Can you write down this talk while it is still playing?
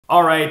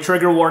Alright,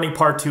 trigger warning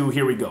part 2,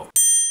 here we go.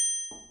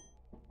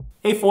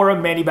 Hey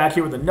forum, Manny back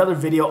here with another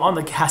video on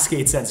the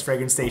CascadeScents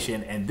fragrance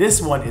station, and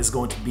this one is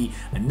going to be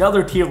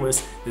another tier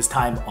list, this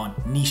time on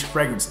niche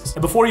fragrances.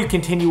 And before you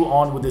continue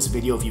on with this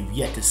video, if you've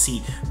yet to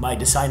see my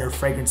designer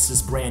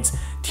fragrances brands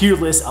tier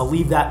list, I'll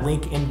leave that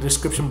link in the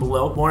description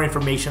below. More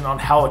information on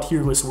how a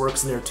tier list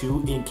works there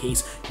too, in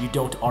case you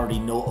don't already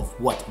know of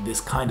what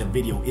this kind of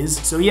video is.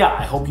 So yeah,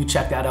 I hope you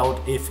check that out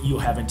if you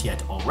haven't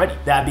yet already.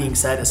 That being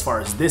said, as far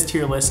as this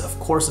tier list, of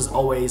course, as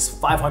always,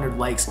 500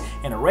 likes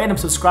and a random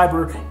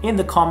subscriber in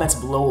the comments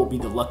below will be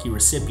the lucky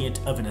recipient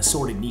of an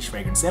assorted niche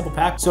fragrance sample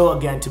pack. So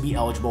again, to be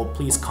eligible,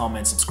 please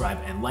comment, subscribe,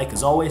 and like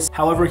as always.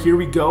 However, here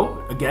we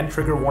go. Again,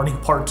 trigger warning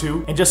part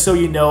 2. And just so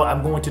you know,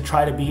 I'm going to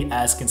try to be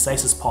as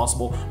concise as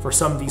possible for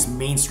some of these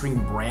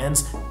mainstream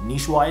brands,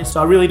 niche-wise.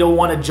 So I really don't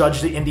want to judge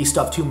the indie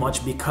stuff too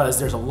much because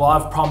there's a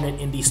lot of prominent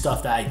indie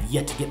stuff that I've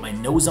yet to get my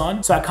nose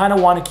on. So I kind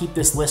of want to keep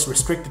this list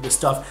restricted to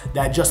stuff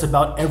that just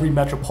about every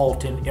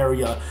metropolitan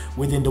area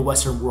within the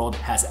Western world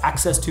has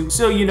access to.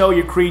 So you know,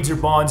 your Creeds, your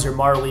Bonds, your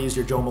Marleys,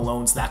 your Joe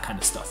Malones, that kind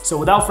of stuff. So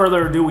without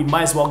further ado, we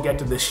might as well get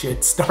to this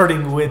shit,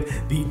 starting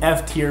with the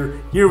F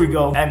tier. Here we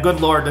go. And good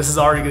lord, this is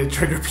already gonna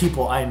trigger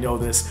people. I know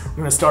this. We're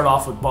gonna start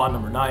off with Bond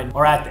number 9,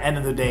 or at the end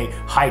of the day,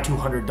 high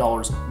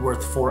 $200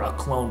 worth for a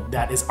clone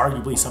that is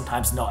arguably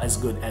sometimes not as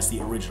good as the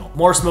original.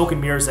 More smoke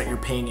and mirrors that you're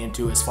paying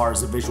into as far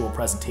as the visual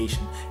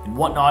presentation and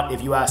whatnot.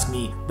 If you ask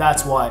me,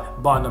 that's why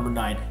Bond number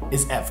 9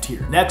 is F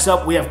tier. Next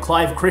up, we have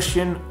Clive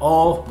Christian.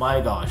 Oh my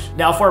gosh.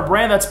 Now, for a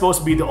brand that's supposed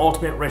to be the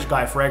ultimate rich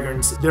guy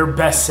fragrance, their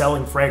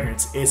best-selling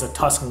fragrance is a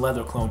Tuscan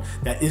leather clone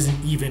that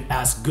isn't even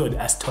as good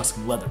as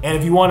Tuscan leather. And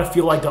if you want to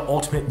feel like the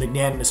ultimate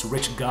magnanimous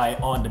rich guy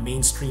on the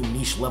mainstream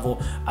niche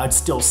level, I'd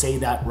still say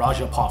that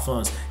Raja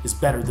Parfums is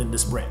better than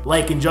this brand.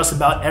 Like in just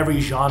about every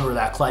genre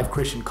that Clive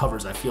Christian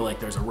covers, I feel like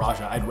there's a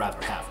Raja I'd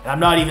rather have. And I'm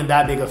not even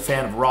that big a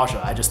fan of Raja.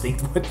 I just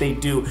think what they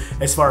do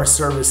as far as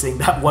servicing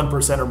that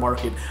 1%er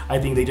market, I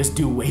think they just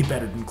do way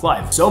better than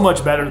Clive. So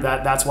much better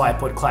that that's why I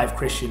put Clive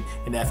Christian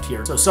in F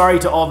tier. So sorry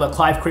to all the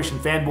Clive Christian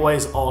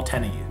fanboys, all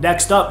 10 of you.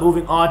 Next up,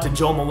 moving on to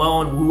Joe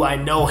Malone, who I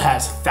know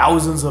has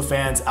thousands of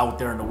fans out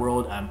there in the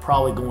world. I'm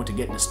probably going to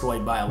get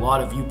destroyed by a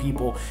lot of you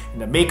people in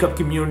the makeup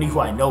community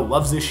who I know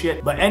loves this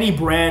shit. But any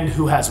brand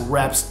who has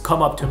reps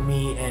come up to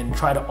me and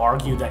try to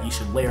argue that you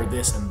should layer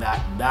this and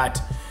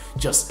that,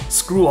 just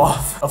screw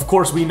off. Of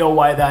course, we know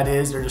why that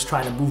is. They're just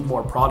trying to move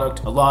more product.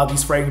 A lot of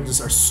these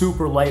fragrances are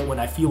super light when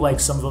I feel like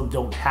some of them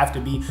don't have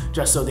to be,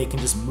 just so they can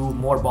just move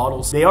more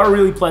bottles. They are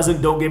really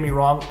pleasant, don't get me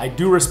wrong. I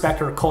do respect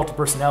her cult of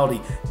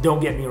personality,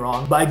 don't get me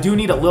wrong. But I do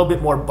need a little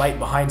bit more bite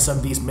behind some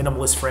of these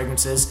minimalist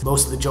fragrances.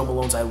 Most of the Joe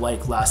Malones I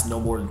like last no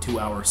more than 2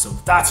 hours, so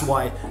that's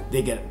why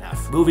they get an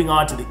F. Moving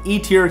on to the E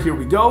tier, here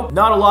we go.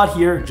 Not a lot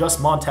here,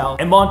 just Montal.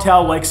 And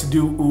Montal likes to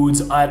do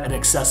ouds at an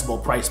accessible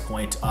price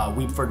point.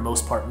 We, for the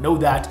most part, know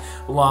that,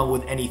 along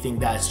with anything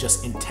that is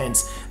just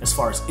intense as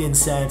far as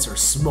incense or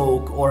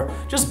smoke or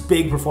just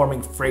big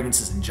performing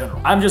fragrances in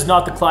general. I'm just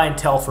not the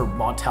clientele for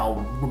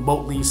Montal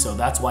remotely, so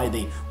that's why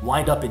they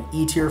wind up in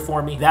E tier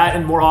for me. That,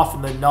 and more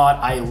often than not,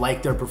 I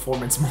like their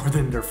performance more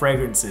than their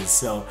fragrances.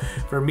 So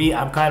for me,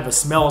 I'm kind of a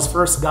smells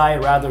first guy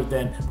rather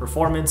than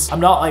performance. I'm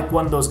not like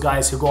one of those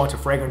guys who go onto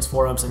fragrance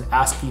forums and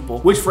ask people,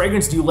 which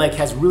fragrance do you like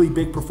has really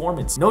big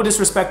performance? No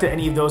disrespect to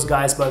any of those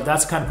guys, but if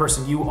that's the kind of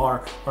person you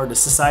are, or the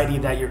society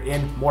that you're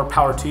in, more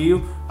power to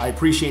you. I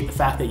appreciate the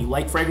fact that you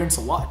like fragrance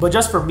a lot. But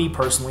just for me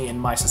personally in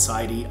my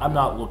society, I'm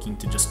not looking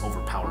to just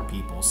overpower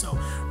people. So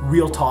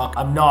real talk,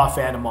 I'm not a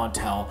fan of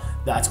Montal.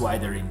 That's why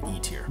they're in E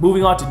tier.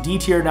 Moving on to D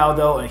tier now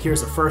though, and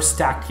here's the first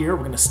stack here.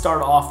 We're gonna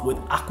start off with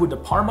Acqua di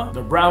Parma.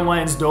 The brown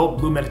line's dope,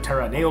 blue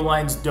Mediterraneo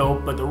line's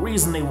dope, but the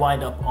reason they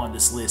wind up on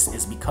this list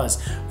is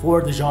because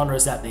for the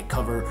genres that they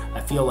cover, I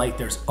feel like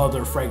there's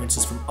other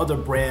fragrances from other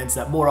brands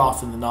that more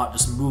often than not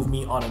just move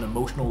me on an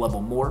emotional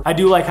level more. I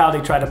do like how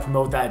they try to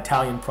promote that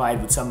Italian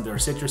pride with some of their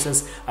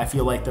citruses. I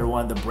feel like they're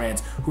one of the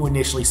brands who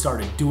initially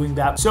started doing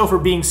that. So for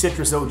being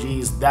citrus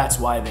OGs, that's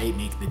why they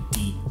make the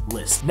D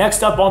list.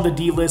 Next up on the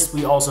D list,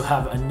 we also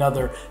have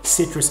another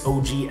citrus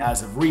OG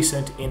as of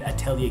recent in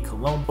Atelier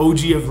Cologne.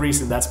 OG of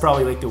recent, that's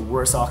probably like the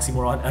worst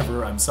oxymoron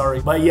ever, I'm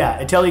sorry. But yeah,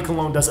 Atelier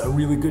Cologne does a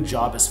really good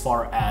job as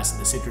far as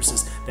the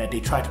citruses that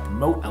they try to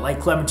promote. I like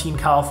Clementine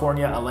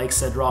California, I like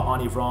Cedrat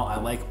Enivrant, I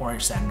like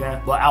Orange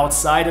Sanguin. But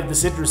outside of the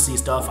citrusy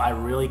stuff, I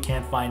really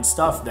can't find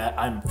stuff that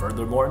I'm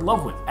furthermore in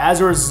love with. As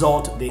a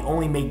result, they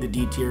only make the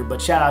D tier, but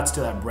shout outs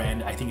to that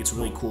brand. I think it's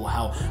really cool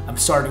how I'm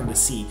starting to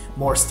see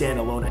more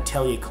standalone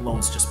Atelier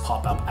Colognes just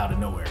pop up out of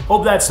nowhere.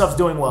 Hope that stuff's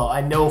doing well.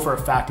 I know for a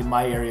fact in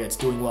my area it's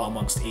doing well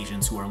amongst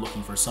Asians who are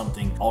looking for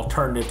something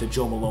alternative to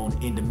Joe Malone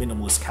in the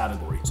minimalist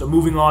category. So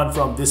moving on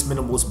from this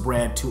minimalist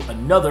brand to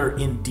another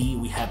in D,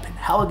 we have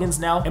Penhaligon's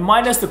now. And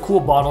minus the cool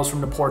bottles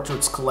from the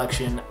Portraits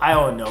collection, I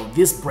don't know,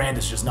 this brand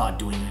is just not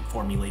doing it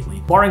for me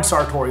lately. Barring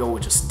Sartorial,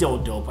 which is still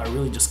dope, I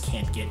really just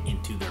can't get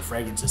into their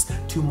fragrances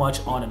too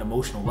much on an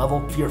emotional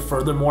level. If you're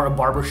furthermore a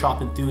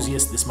barbershop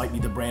enthusiast, this might be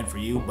the brand for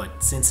you,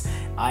 but since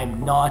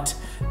I'm not,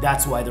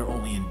 that's why they're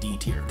only in in D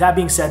tier. That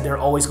being said, they're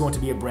always going to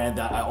be a brand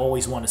that I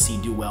always want to see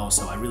do well,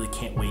 so I really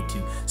can't wait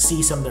to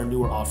see some of their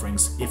newer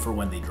offerings if or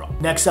when they drop.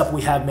 Next up,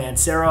 we have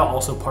Mancera,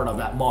 also part of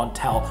that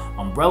Montal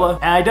umbrella.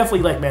 And I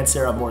definitely like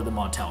Mancera more than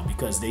Montal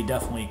because they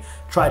definitely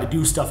try to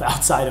do stuff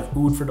outside of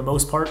oud for the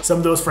most part. Some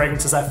of those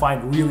fragrances I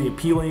find really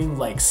appealing,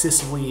 like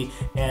Sicily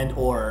and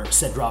or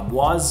Cedra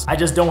Boise. I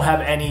just don't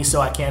have any,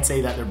 so I can't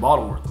say that they're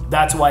bottle worthy.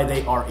 That's why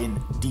they are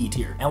in D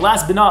tier. And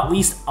last but not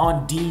least,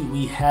 on D,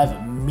 we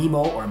have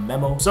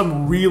Memo.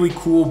 Some really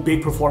cool,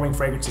 big performing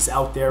fragrances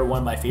out there. One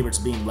of my favorites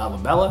being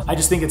Lalabella. I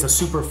just think it's a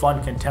super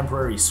fun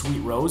contemporary sweet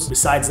rose.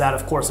 Besides that,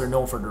 of course, they're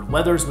known for their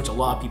leathers, which a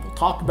lot of people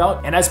talk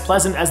about. And as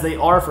pleasant as they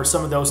are for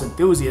some of those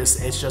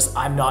enthusiasts, it's just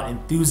I'm not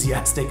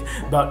enthusiastic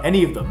about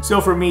any of them. So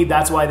for me,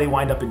 that's why they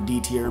wind up in D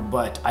tier,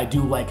 but I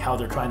do like how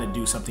they're trying to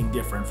do something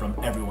different from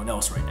everyone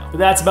else right now. But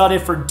that's about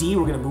it for D.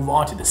 We're gonna move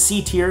on to the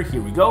C tier.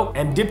 Here we go.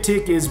 And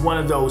Diptyque is one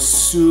of those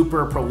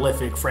super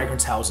prolific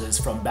fragrance houses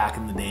from back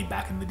in the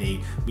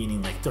day,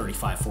 meaning like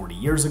 35, 40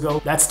 years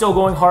ago. That's still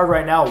going hard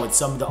right now with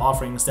some of the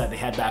offerings that they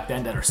had back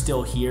then that are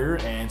still here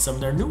and some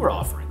of their newer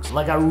offerings.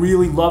 Like I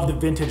really love the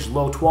vintage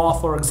L'Autois,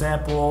 for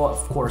example. Of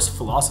course,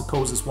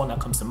 Philosopos is one that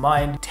comes to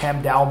mind.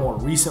 Tam Dao more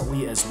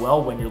recently as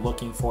well when you're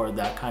looking for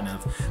that kind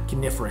of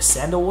coniferous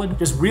sandalwood.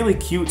 Just really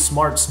cute,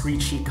 smart,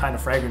 street chic kind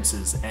of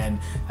fragrances. And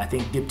I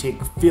think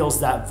Diptyque fills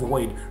that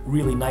void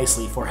really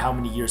nicely for how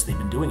many years they've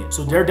been doing it.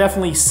 So they're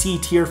definitely C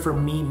tier for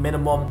me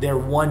minimum. They're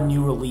one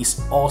new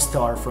release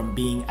all-star from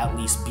being at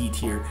least B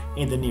tier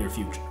in the near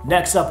future.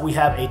 Next up, we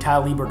have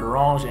État Libre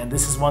d'Orange, and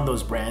this is one of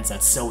those brands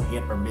that's so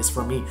hit or miss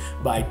for me,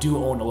 but I do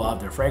own a lot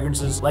of their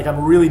fragrances. Like I'm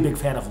a really big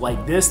fan of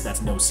Like This,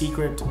 that's no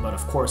secret, but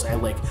of course I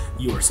like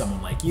You or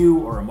Someone Like You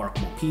or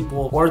Remarkable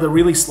People, or the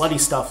really slutty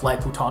stuff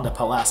like Pouton de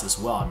Palace as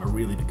well. I'm a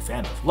really big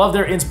fan of. Love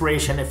their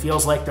inspiration. It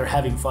feels like they're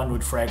having fun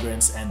with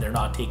fragrance and they're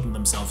not taking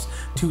themselves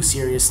too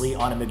seriously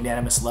on a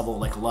magnanimous level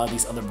like a lot of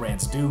these other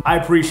brands do. I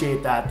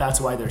appreciate that.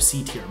 That's why they're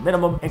C tier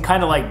minimum, and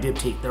kind of like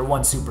Diptyque, they're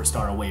one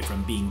superstar away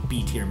from being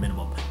B tier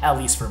minimum, at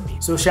least for me.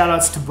 So shout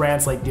outs to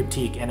brands like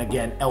Diptyque and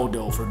again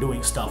Eldo for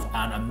doing stuff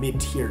on a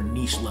mid-tier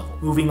niche level.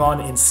 Moving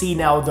on in C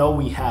now though,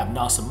 we have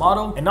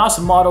Nasamato, and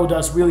Nasamato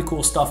does really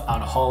cool stuff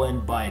out of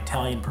Holland by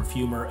Italian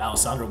perfumer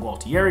Alessandro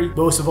Gualtieri.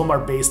 Most of them are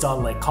based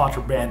on like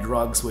contraband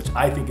drugs, which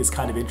I think is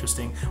kind of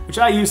interesting, which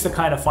I used to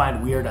kind of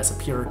find weird as a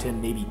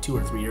Puritan maybe 2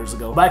 or 3 years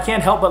ago. But I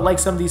can't help but like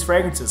some of these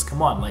fragrances.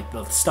 Come on, like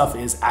the stuff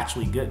is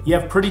actually good. You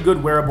have pretty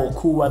good wearable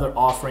cool weather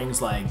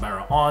offerings like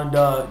Barra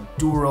Onda,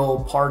 Duro,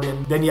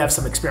 Pardon. Then you have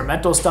some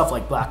experimental stuff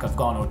like Black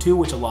Afghano 2,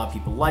 which a lot of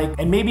people like.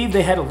 And maybe if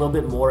they had a little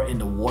bit more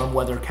into warm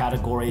weather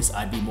categories,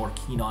 I'd be more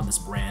keen on this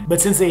brand.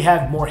 But since they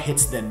have more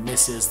hits than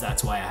misses,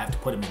 that's why I have to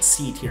put them in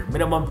C tier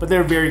minimum, but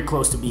they're very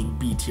close to being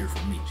B tier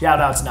for me. Shout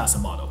out to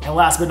Nasamato. And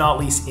last but not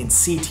least, in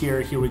C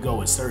tier, here we go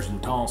with Serge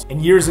Lutens.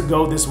 And years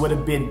ago, this would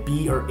have been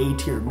B or A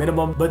tier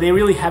minimum, but they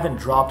really haven't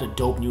dropped a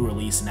dope new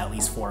release in at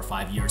least 4 or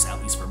 5 years,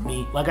 at least for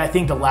me. Like I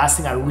think the last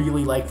thing I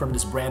really liked from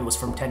this brand was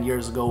from 10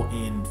 years ago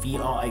in Vie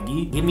en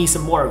Aiguille. Give me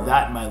some more of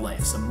that in my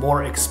life, some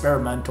more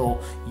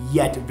experimental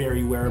yet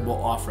very wearable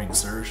offering,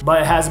 Serge.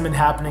 But it hasn't been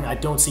happening. I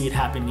don't see it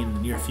happening in the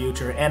near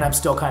future, and I'm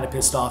still kind of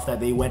pissed off that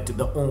they went to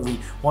the only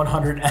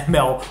 100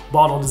 ml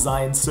bottle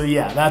designs. So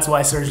yeah, that's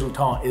why Serge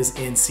Lutens is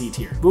in C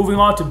tier. Moving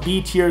on to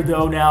B tier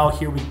though now,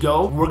 here we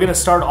go. We're gonna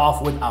start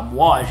off with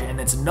Amouage, and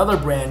it's another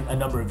brand a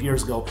number of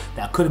years ago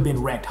that could have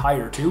been ranked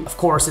higher too. Of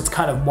course, it's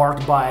kind of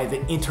marked by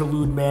the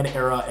Interlude Man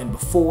era and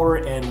before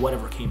and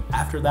whatever came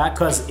after that,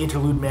 because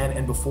Interlude Man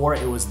and before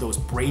it was those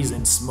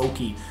brazen,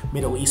 smoky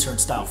Middle Eastern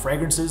style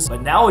fragrances.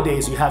 But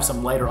nowadays you have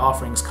some lighter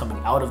offerings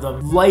coming out of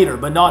them. Lighter,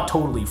 but not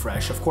totally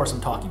fresh. Of course,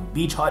 I'm talking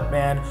Beach Hut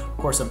Man. Of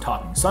course, I'm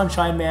talking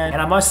Sunshine Man.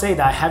 And I must say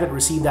that I haven't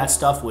received that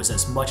stuff with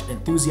as much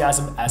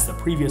enthusiasm as the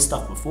previous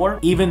stuff before.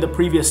 Even the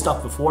previous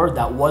stuff before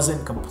that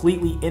wasn't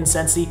completely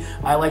incensey,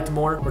 I liked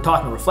more. We're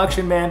talking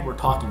Reflection Man, we're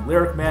talking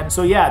Lyric Man.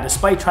 So yeah,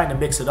 despite trying to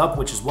mix it up,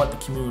 which is what the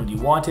community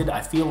wanted,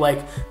 I feel like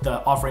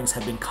the offerings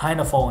have been kind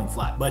of falling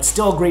flat. But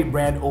still a great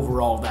brand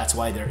overall, that's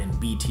why they're in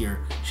B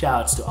tier.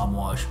 Shoutouts to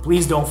Amouage.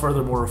 Please don't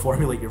furthermore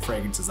reformulate your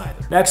fragrances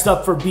either. Next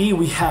up for B,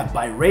 we have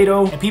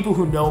Byredo. And people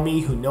who know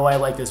me, who know I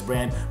like this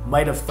brand,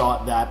 might have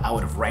thought that I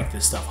would have ranked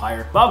this stuff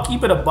higher. But I'll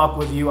keep it a buck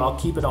with you. I'll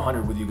keep it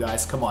 100 with you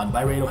guys. Come on,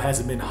 Byredo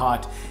hasn't been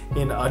hot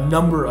in a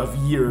number of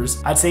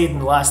years. I'd say in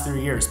the last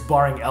 3 years,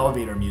 barring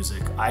elevator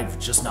music, I've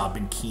just not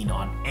been keen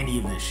on any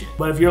of this shit.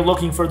 But if you're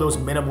looking for those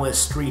minimalist,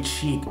 street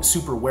chic,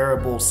 super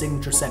wearable,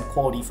 signature scent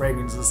quality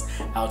fragrances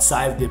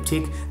outside of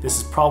Diptyque, this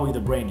is probably the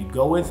brand you'd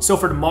go with. So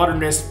for the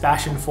modernist,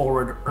 fashion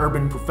forward,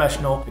 urban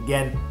professional,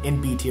 again,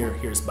 in B tier,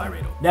 here's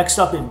Byredo. Next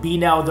up in B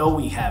now though,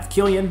 we have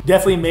Kilian.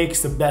 Definitely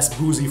makes the best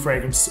boozy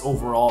fragrance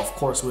overall, of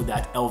course with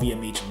that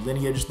LVMH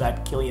lineage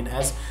that Kilian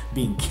has,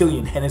 being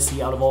Kilian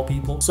Hennessy out of all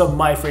people. Some of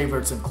my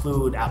favorites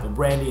include Apple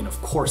Brandy and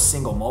of course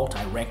Single Malt.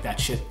 I rank that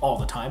shit all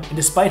the time. And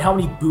despite how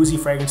many boozy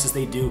fragrances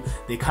they do,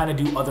 they kind of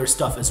do other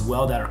stuff as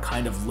well that are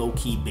kind of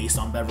low-key based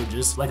on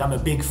beverages. Like I'm a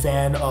big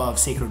fan of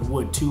Sacred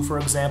Wood 2, for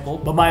example,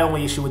 but my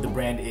only issue with the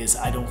brand is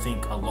I don't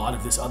think a lot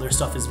of this other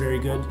stuff is very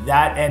good.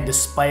 That, and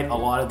despite a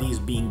lot of these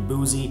being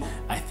boozy.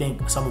 I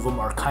think some of them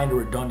are kind of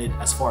redundant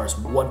as far as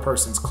one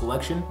person's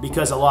collection,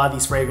 because a lot of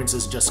these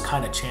fragrances just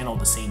kind of channel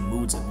the same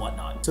moods and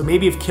whatnot. So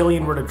maybe if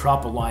Kilian were to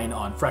drop a line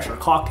on fresher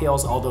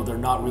cocktails, although they're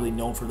not really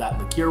known for that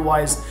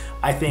liqueur-wise,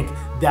 I think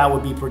that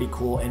would be pretty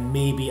cool, and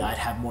maybe I'd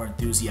have more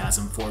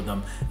enthusiasm for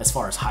them as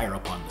far as higher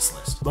up on this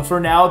list. But for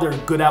now, they're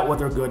good at what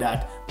they're good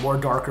at, more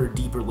darker,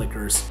 deeper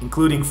liquors,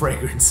 including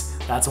fragrance.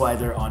 That's why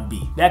they're on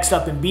B. Next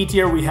up in B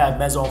tier, we have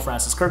Maison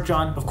Francis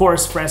Kurkdjian. Of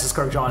course, Francis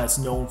Kurkdjian is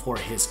known for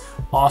his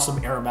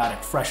awesome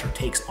aromatic, fresher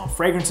takes on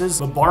fragrances,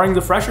 but barring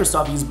the fresher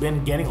stuff, he's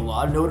been getting a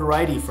lot of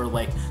notoriety for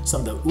like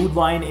some of the oud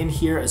line in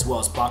here, as well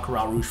as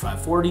Baccarat Rouge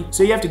 540.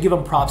 So you have to give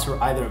him props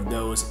for either of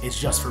those. It's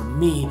just for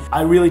me,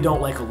 I really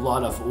don't like a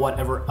lot of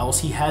whatever else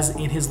he has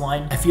in his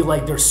line. I feel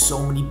like there's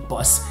so many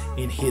busts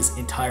in his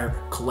entire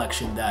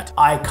collection that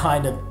I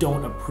kind of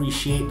don't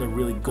appreciate the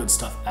really good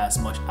stuff as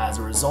much as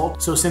a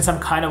result. So since I'm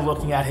kind of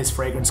looking at his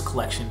fragrance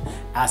collection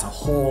as a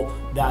whole,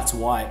 that's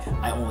why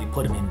I only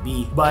put him in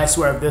B. But I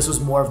swear, if this was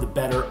more of the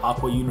better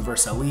Aqua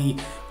Universelle,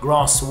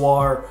 Grand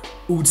Soir,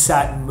 Oud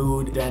Satin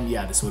Mood, then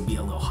yeah, this would be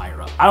a little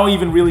higher up. I don't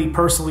even really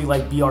personally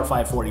like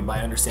BR540, but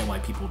I understand why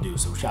people do.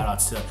 So shout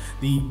outs to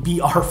the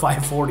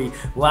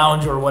BR540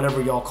 lounge or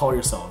whatever y'all call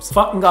yourselves.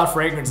 Fucking got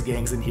fragrance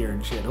gangs in here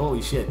and shit,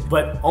 holy shit.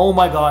 But oh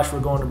my gosh, we're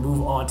going to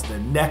move on to the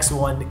next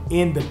one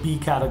in the B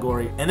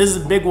category. And this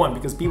is a big one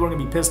because people are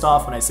gonna be pissed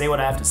off when I say what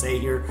I have to say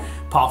here,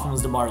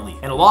 Parfums de Marly.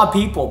 And a lot of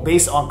people,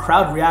 based on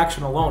crowd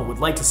reaction alone, would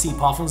like to see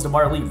Parfums de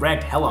Marly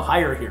ranked hella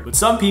higher here. But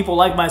some people,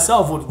 like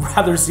myself, would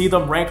rather see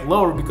them ranked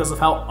lower because of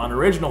how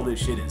unoriginal this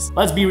shit is.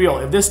 Let's be real,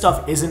 if this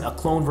stuff isn't a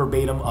clone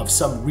verbatim of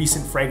some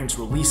recent fragrance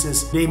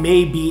releases, they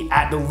may be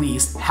at the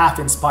least half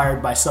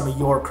inspired by some of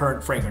your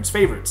current fragrance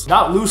favorites.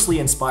 Not loosely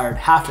inspired,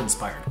 half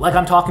inspired. Like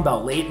I'm talking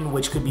about Leighton,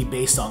 which could be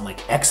based on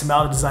like X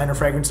amount of designer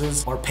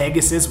fragrances, or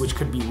Pegasus, which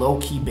could be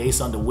low-key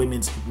based on the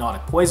women's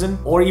hypnotic poison,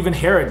 or even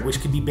Herod,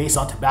 which could be based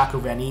on Tobacco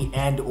Vanille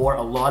and or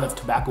a lot of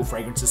tobacco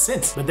fragrances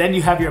since. But then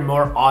you have your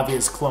more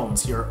obvious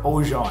clones, your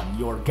Ojon,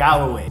 your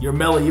Galloway, your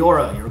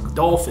Meliora, your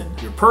Godolphin,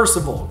 your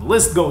Percival, the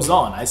list goes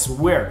on. I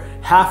swear,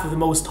 half of the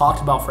most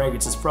talked about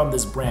fragrances from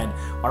this brand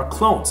are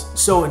clones.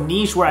 So a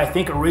niche where I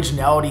think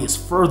originality is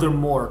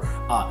furthermore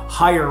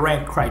higher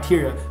ranked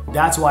criteria,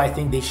 that's why I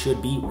think they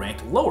should be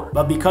ranked lower.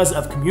 But because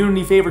of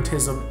community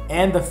favoritism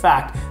and the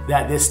fact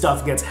that this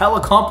stuff gets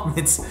hella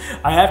compliments,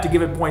 I have to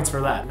give it points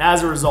for that. And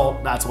as a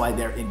result, that's why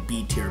they're in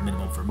B tier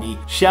minimum for me.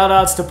 Shout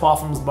outs to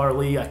Parfums de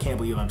Marly, I can't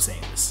believe I'm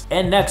saying this.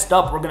 And next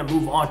up, we're gonna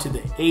move on to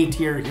the A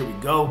tier, here we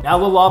go. Now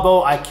the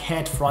Labo, I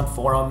can't front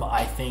for him,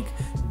 I think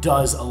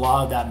does a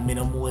lot of that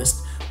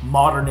minimalist,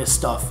 modernist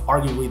stuff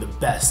arguably the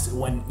best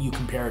when you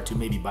compare it to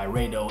maybe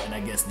Byredo and I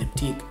guess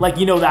Diptyque. Like,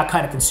 you know, that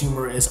kind of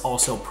consumer is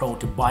also prone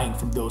to buying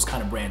from those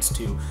kind of brands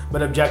too.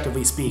 But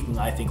objectively speaking,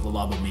 I think Le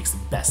Labo makes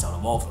the best out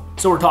of all of them.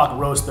 So we're talking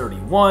Rose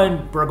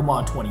 31,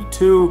 Bergamot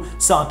 22,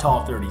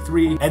 Santal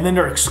 33, and then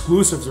their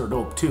exclusives are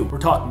dope too. We're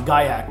talking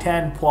Gaillac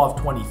 10, Poivre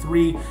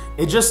 23.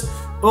 It just,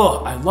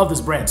 ugh, I love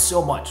this brand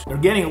so much. They're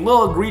getting a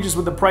little egregious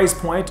with the price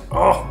point.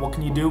 Ugh, what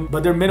can you do?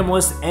 But they're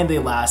minimalist and they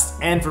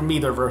last, and for me,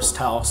 they're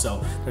versatile,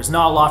 so there's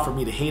not a lot for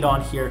me to hate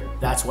on here.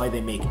 That's why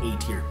they make A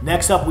tier.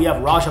 Next up, we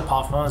have Raja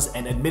Parfums,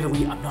 and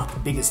admittedly, I'm not the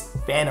biggest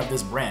fan of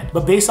this brand,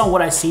 but based on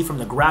what I see from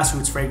the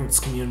grassroots fragrance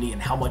community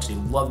and how much they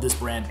love this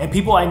brand, and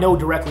people I know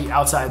directly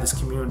outside of this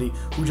community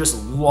who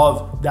just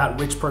love that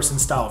rich person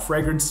style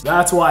fragrance,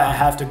 that's why I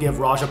have to give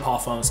Raja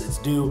Parfums its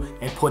due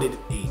and put it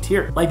A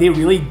tier. Like, they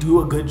really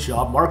do a good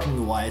job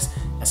marketing wise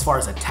as far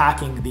as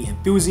attacking the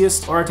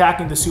enthusiast or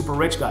attacking the super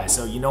rich guys.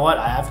 So you know what?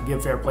 I have to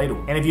give fair play to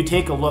them. And if you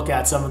take a look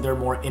at some of their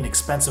more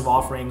inexpensive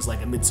offerings,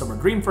 like a Midsummer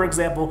Dream, for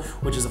example,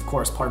 which is of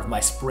course part of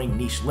my spring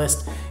niche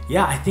list,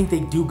 yeah, I think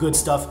they do good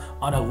stuff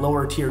on a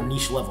lower tier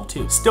niche level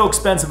too. Still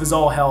expensive as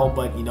all hell,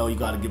 but you know, you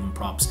gotta give them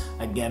props.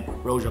 Again,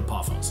 Raja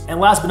Parfums. And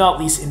last but not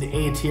least, in the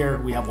A tier,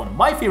 we have one of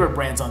my favorite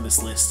brands on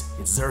this list.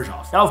 It's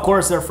Xerjoff. Now, of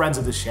course, they're friends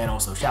of this channel,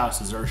 so shout out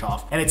to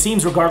Xerjoff. And it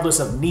seems regardless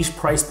of niche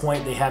price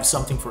point, they have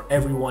something for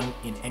everyone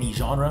in any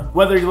genre.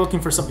 Whether you're looking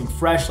for something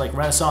fresh like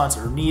Renaissance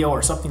or Neo,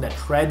 or something that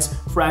treads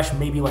fresh,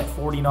 maybe like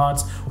 40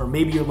 knots, or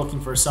maybe you're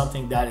looking for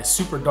something that is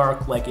super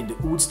dark like in the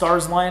Oud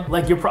Stars line,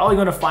 like you're probably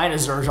gonna find a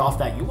Xerjoff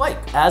that you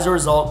like. As a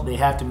result, they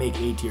have to make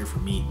A tier for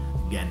me.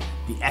 Again,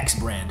 the X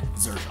brand,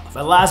 Xerjoff.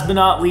 But last but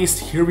not least,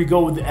 here we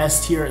go with the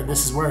S tier, and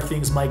this is where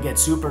things might get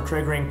super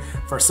triggering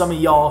for some of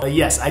y'all. But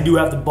yes, I do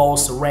have the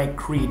balls to rank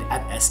Creed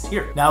at S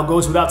tier. Now, it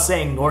goes without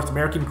saying, North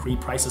American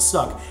Creed prices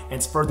suck, and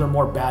it's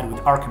furthermore bad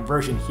with our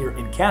conversion here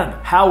in Canada.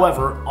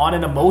 However, on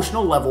an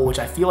emotional level, which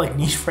I feel like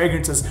niche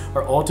fragrances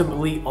are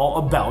ultimately all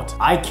about,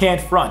 I can't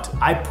front.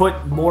 I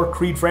put more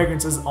Creed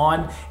fragrances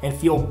on and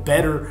feel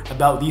better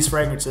about these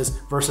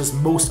fragrances versus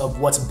most of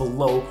what's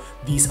below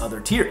these other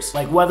tiers.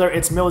 Like whether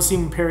it's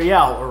Millésime Impérial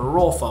L'Oreal or a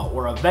Rolfa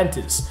or a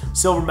Ventus,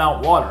 Silver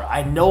Mount Water.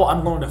 I know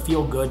I'm going to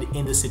feel good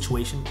in the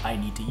situation I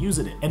need to use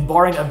it in. And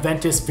barring a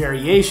Ventus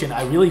variation,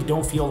 I really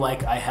don't feel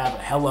like I have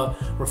hella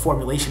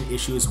reformulation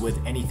issues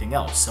with anything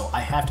else. So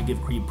I have to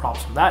give Creed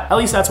props for that. At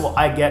least that's what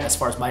I get as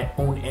far as my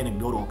own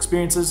anecdotal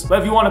experiences. But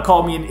if you want to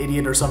call me an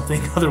idiot or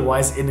something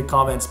otherwise in the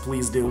comments,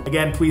 please do.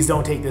 Again, please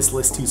don't take this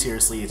list too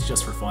seriously. It's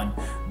just for fun.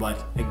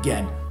 But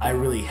again, I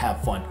really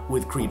have fun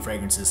with Creed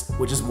fragrances,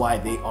 which is why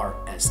they are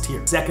S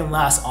tier. Second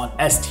last on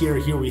S tier,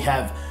 here we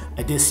have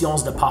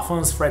Editions de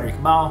Parfums Frédéric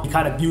Malt. He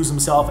kind of views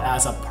himself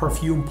as a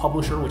perfume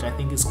publisher, which I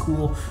think is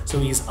cool. So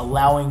he's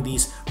allowing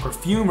these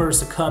perfumers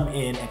to come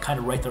in and kind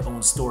of write their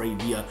own story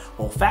via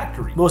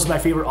olfactory. Most of my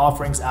favorite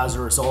offerings as a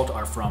result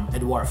are from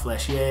Edouard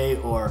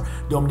Flechier or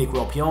Dominique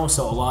Ropion,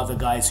 so a lot of the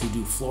guys who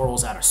do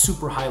florals at a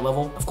super high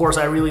level. Of course,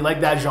 I really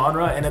like that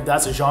genre, and if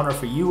that's a genre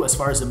for you as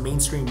far as the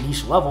mainstream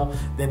niche level,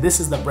 then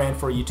this is the brand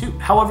for you too.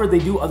 However, they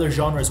do other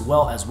genres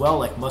as well,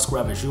 like Musc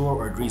Ravageur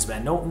or Dries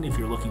Van Noten if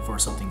you're looking for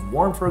something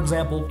warm, for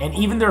example. And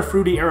even their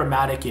fruity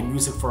aromatic in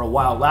Music for a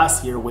While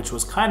last year, which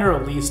was kind of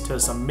released to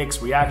some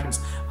mixed reactions,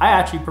 I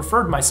actually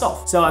preferred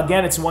myself. So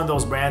again, it's one of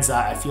those brands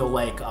that I feel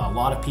like a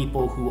lot of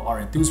people who are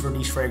enthused for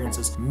niche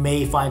fragrances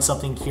may find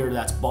something here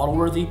that's bottle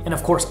worthy. And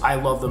of course, I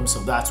love them,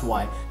 so that's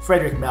why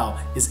Frédéric Malt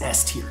is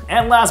S tier.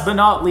 And last but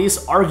not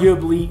least,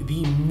 arguably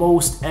the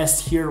most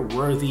S tier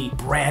worthy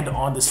brand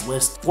on this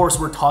list. Of course,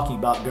 we're talking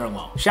about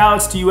Guerlain.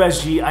 Shoutouts to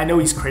USG. I know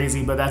he's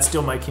crazy, but that's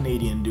still my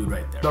Canadian dude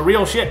right there. The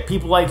real shit,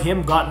 people like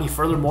him got me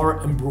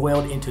furthermore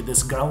embroiled into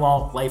this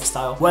Guerlain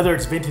lifestyle. Whether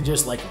it's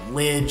vintages like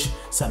Lidge,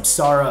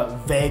 Samsara,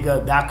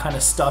 Vega, that kind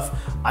of stuff,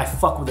 I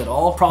fuck with it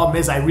all. Problem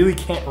is, I really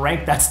can't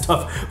rank that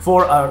stuff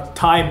for a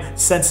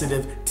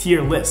time-sensitive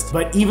tier list.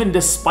 But even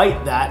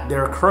despite that,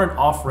 their current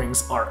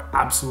offerings are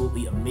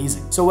absolutely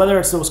amazing. So whether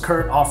it's those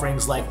current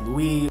offerings like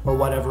Louis or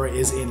whatever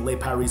is in Les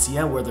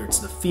Parisiens, whether it's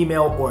the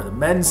female or the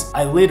men's,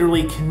 I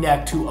literally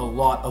connect to a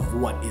lot of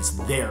what is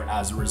there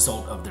as a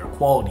result of their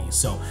quality.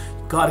 So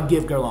gotta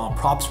give Guerlain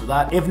props for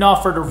that. If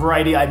not for the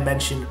variety I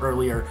mentioned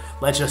earlier,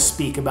 let's just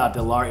speak about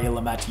the L'Art et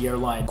la Matière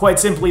line. Quite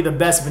simply the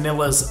best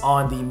vanillas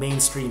on the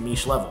mainstream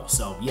niche level.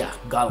 So yeah,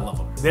 gotta love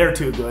them. They're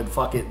too good,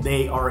 fuck it,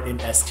 they are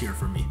in S tier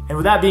for me. And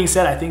with that being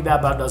said, I think that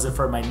about does it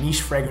for my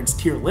niche fragrance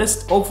tier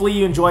list. Hopefully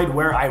you enjoyed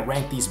where I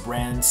rank these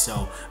brands,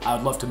 so I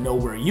would love to know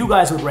where you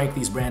guys would rank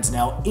these brands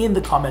now in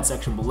the comment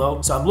section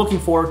below. So I'm looking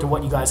forward to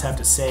what you guys have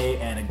to say,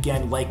 and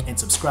again, like and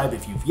subscribe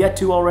if you've yet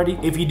to already.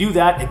 If you do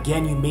that,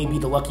 again, you may be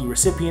the lucky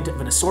recipient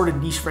of an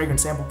assorted niche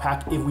fragrance sample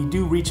pack if we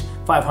do reach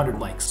 500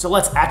 likes. So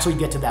let's actually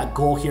get to that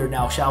goal here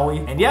now, shall we?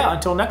 And yeah,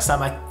 until next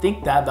time, I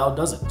think that about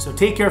does it. So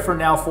take care for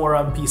now,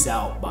 Forum. Peace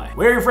out. Bye.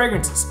 Wear your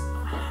fragrances.